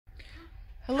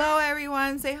Hello,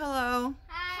 everyone. Say hello.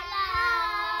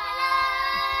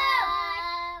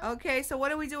 Hello. Okay, so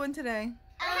what are we doing today?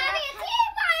 Having a tea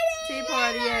party. Tea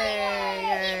party.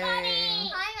 Yay.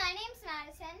 Hi, my name's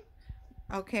Madison.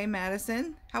 Okay,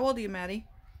 Madison. How old are you, Maddie?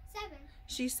 7.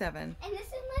 She's 7. And this is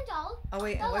my doll. Oh,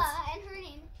 wait. Bella, What's... and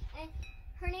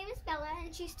her name is Bella,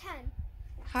 and she's 10.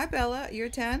 Hi, Bella. You're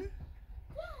 10?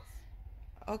 Yes.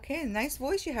 Okay, nice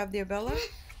voice you have there, Bella.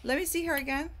 Let me see her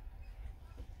again.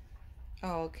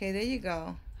 Oh, okay, there you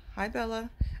go. Hi, Bella.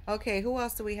 Okay, who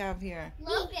else do we have here?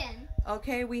 Logan.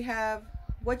 Okay, we have...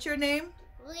 What's your name?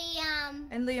 Liam.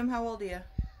 And Liam, how old are you?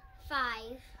 5.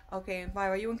 Okay, and 5.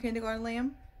 Are you in kindergarten,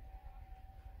 Liam?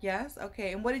 Yes?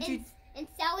 Okay, and what did you... And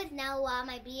so is Noah,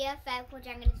 my BFF, which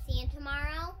I'm going to see him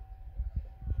tomorrow.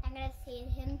 I'm going to see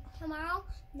him tomorrow.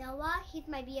 Noah, he's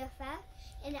my BFF,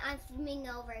 and I'm swimming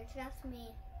over. Trust me.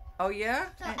 Oh, yeah?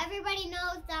 So everybody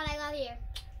knows that I love you.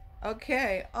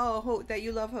 Okay. Oh, who, that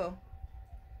you love who?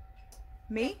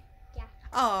 Me? Yeah.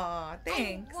 Aw,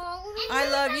 thanks. And I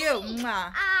love you.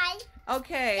 Mwah.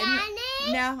 Okay.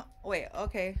 Danny. Now, wait,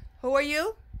 okay. Who are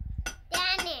you?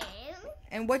 Danny.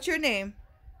 And what's your name?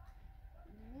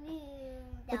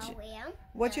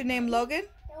 What's your name, Logan?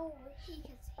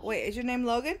 Wait, is your name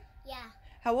Logan? Yeah.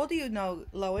 How old are you,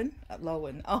 Logan?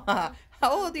 Logan. Oh,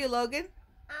 how old are you, Logan?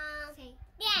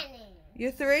 Danny.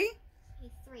 You're 3?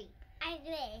 He's 3. I'm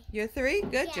 3. You're 3?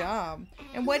 Good Yeah. job.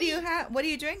 And what do you have? What are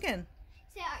you drinking?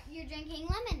 So you're drinking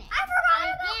lemonade. I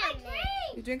forgot about my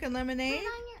drink. You're drinking lemonade?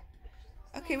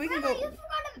 Okay, we can Grandma, go. you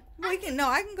forgot We can. No,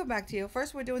 I can go back to you.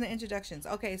 First, we're doing the introductions.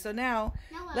 Okay, so now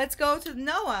Noah. let's go to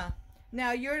Noah.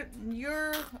 Now you're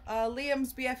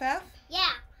Liam's BFF. Yeah.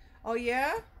 Oh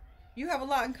yeah, you have a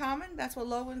lot in common. That's what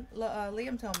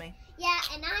Liam told me. Yeah,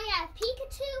 and I have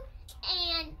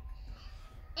Pikachu,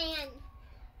 and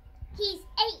he's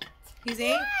 8. He's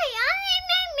 8. Hi,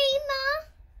 I'm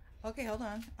Mima. Okay, hold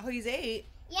on. Oh, he's 8.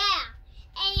 Yeah,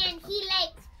 and he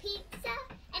likes pizza.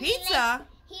 And Pizza.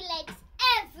 He likes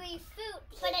every food,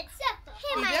 but except for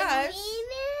him. He does.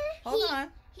 Mima. Hold on.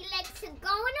 He likes to go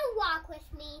on a walk with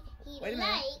me. He Wait a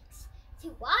minute. likes to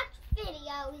watch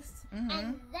videos, Mhm.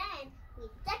 and then we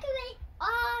decorate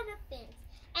all the things.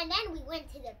 And then we went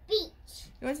to the beach.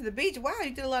 You went to the beach. Wow,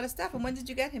 you did a lot of stuff. And when did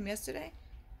you get him? Yesterday?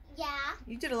 Yeah.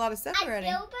 You did a lot of stuff I already.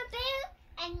 built a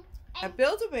bear, I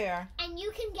built a bear. and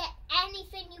you can get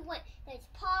anything you want. There's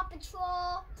Paw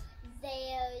Patrol,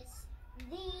 there's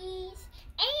these,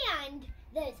 and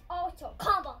there's also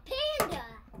Combo Panda.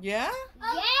 Yeah?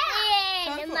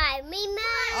 Yeah. Kung Fu. My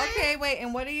Mima. Okay, wait.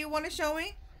 And what do you want to show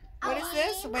me? What is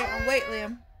this? Wait,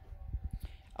 Liam.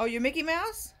 Oh, you're Mickey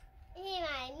Mouse?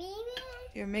 My Mima.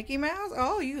 You're Mickey Mouse?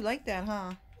 Oh, you like that,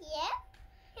 huh?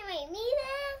 Yeah. My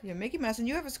Mima. You're Mickey Mouse, and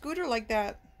you have a scooter like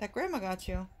that Grandma got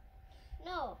you.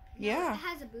 No. Yeah. It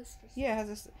has a booster. Yeah, it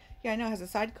has a. Yeah, I know. It has a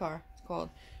sidecar. It's called.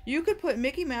 You could put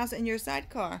Mickey Mouse in your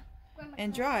sidecar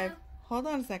and drive. Hold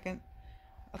on a second.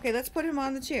 Okay, let's put him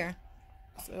on the chair,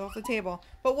 so off the table.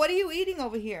 But what are you eating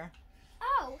over here?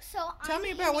 Oh, so Tell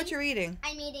me about what you're eating.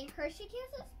 I'm eating Hershey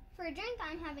Kisses. For a drink,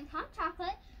 I'm having hot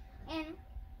chocolate and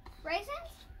raisins,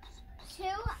 2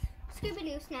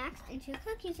 Scooby-Doo snacks, and 2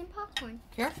 cookies and popcorn.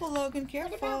 Careful, Logan.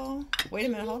 Careful. Wait a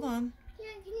minute. Hold on.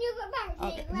 Can you go back to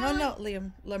Okay. me, No, Grandma?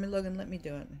 Liam. Logan, let me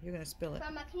do it. You're gonna spill it.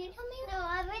 Grandma, can you tell me? No,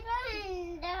 I've been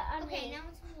okay, now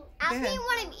it's Go ask me ahead.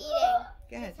 what I'm eating.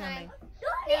 Go ahead. Tell me.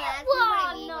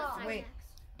 Wait.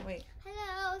 Wait.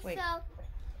 Hello, Wait. so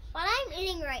what I'm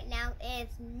eating right now is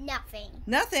nothing.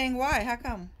 Nothing. Why? How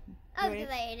come? Oh, You ate-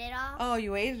 because I ate it all. Oh,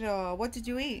 you ate it all. What did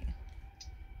you eat?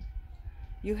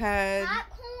 You had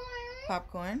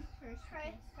Popcorn.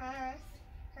 popcorn.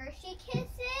 Hershey Kisses.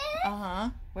 Uh-huh.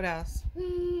 What else?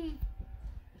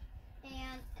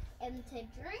 And to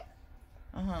drink.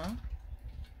 Uh-huh.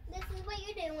 This is what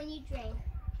you do when you drink.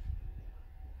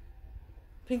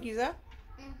 Pinkies up?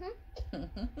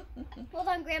 Hold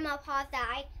on, Grandma, pause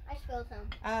that. I spilled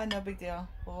some. No big deal.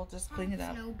 We'll just clean it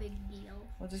up. No big deal.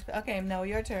 We'll just. Okay, no,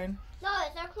 your turn. No,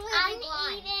 it's actually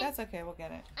eating. That's okay. We'll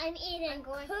get it. I'm eating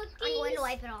cookies. I'm going to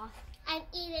wipe it off. I'm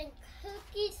eating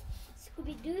cookies,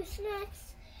 Scooby-Doo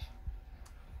snacks,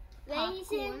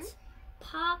 raisins,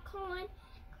 popcorn,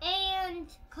 and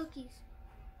cookies.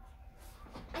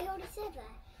 I already said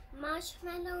that.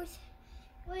 Marshmallows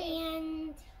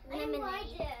and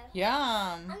lemonade.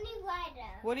 Yum. Only rider.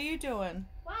 What are you doing?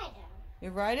 Rider.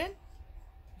 You're riding?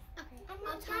 Okay.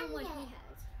 I'll tell him what he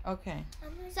has. Okay.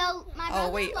 So my brother.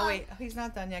 Oh wait. He's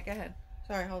not done yet. Go ahead.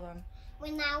 Sorry. Hold on.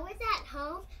 When I was at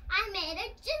home, I made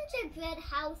a gingerbread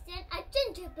house and a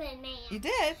gingerbread man. You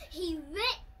did?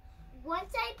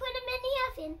 Once I put him in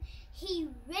the oven, he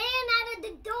ran out of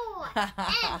the door.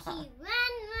 And he ran.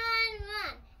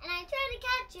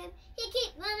 him. He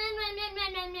keeps run.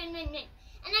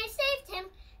 And I saved him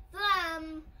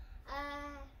from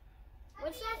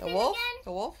what's that The thing wolf? again?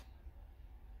 The wolf?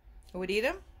 Who would eat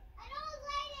him? I don't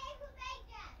like egg with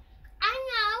bacon. I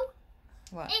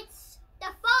know. What? It's the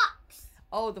fox.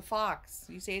 Oh, the fox.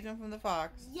 You saved him from the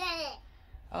fox. Yeah.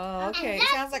 Oh, okay. It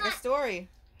sounds like a story.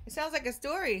 It sounds like a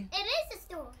story. It is a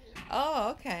story. Oh,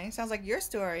 okay. Sounds like your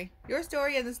story. Your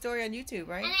story and the story on YouTube,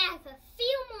 right? And I have a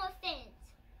few more things.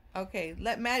 Okay,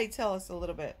 let Maddie tell us a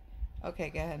little bit. Okay,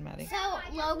 go ahead, Maddie. So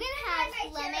Logan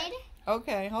has lemonade,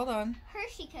 Okay, hold on.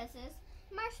 Hershey Kisses,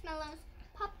 marshmallows,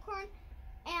 popcorn,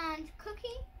 and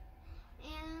cookie,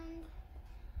 and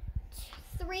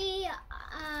 3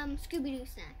 Scooby-Doo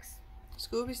snacks.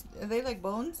 Scooby, are they like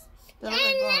bones? They And look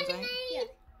like bones, lemonade. right? Yeah.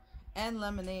 And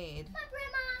lemonade. My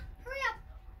grandma, hurry up.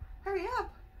 Hurry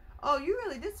up. Oh, you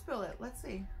really did spill it. Let's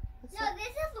see. Let's No, see. this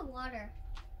is the water.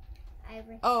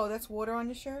 Oh, that's water on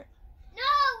your shirt? No,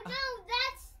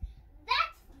 that's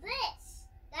this.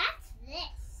 That's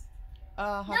this.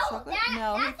 Hot No, chocolate? that,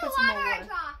 No, he that's the put some more water I water.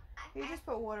 draw. He just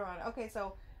put water on it. Okay,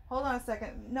 so hold on a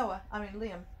second.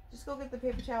 Liam, just go get the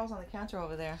paper towels on the counter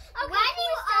over there. Okay, why do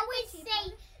you always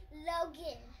say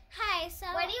Logan? Hi, so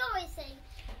why do you always say?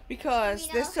 Because We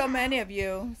know there's so how- many of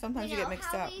you. Sometimes you get mixed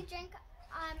how up. we drink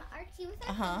our tea with our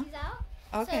Uh-huh. pinkies out.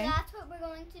 Okay. So that's what we're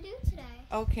going to do today.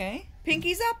 Okay.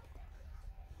 Pinkies up.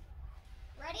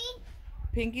 Ready?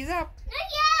 Pinkies up.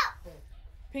 No,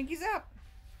 Pinkies up.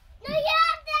 No,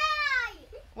 die!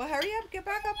 Well, hurry up. Get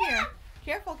back up here.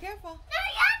 Careful, careful. No,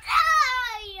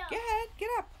 die! Get ahead. Get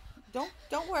up.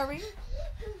 Don't worry.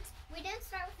 We didn't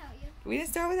start without you. We didn't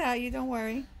start without you. Don't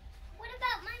worry. What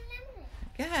about my lemonade?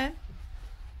 Go ahead.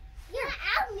 You're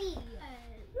at me.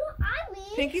 You're at me.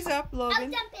 Pinkies up, I'll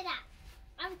Logan. dump it out.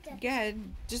 I'll dump Go ahead.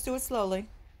 Just do it slowly.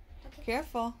 Okay.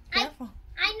 Careful. Careful.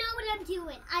 I know what I'm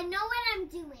doing. I know what I'm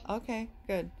doing. Okay.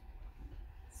 Good.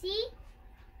 See?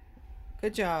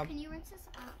 Good job. Can you rinse this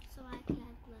out so I can have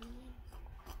lemonade?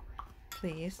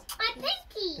 Please. My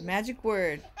pinky. The magic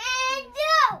word. And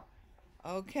do.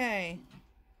 Okay.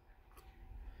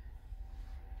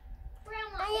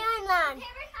 Grandma, the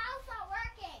paper towel's not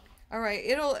working. All right.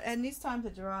 It needs time to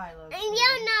dry, Logan. And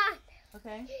you're not.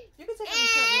 Okay. You can take off your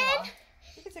shirt and you off.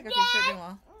 You can take off your shirt and you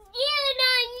off. You're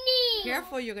not me.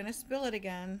 Careful, you're gonna spill it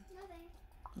again. No, thanks.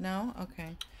 No?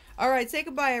 Okay. All right. Say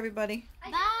goodbye, everybody.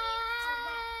 Bye.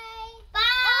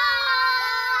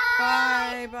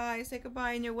 Bye. Bye. Say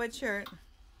goodbye in your wet shirt.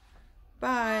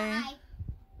 Bye. Bye.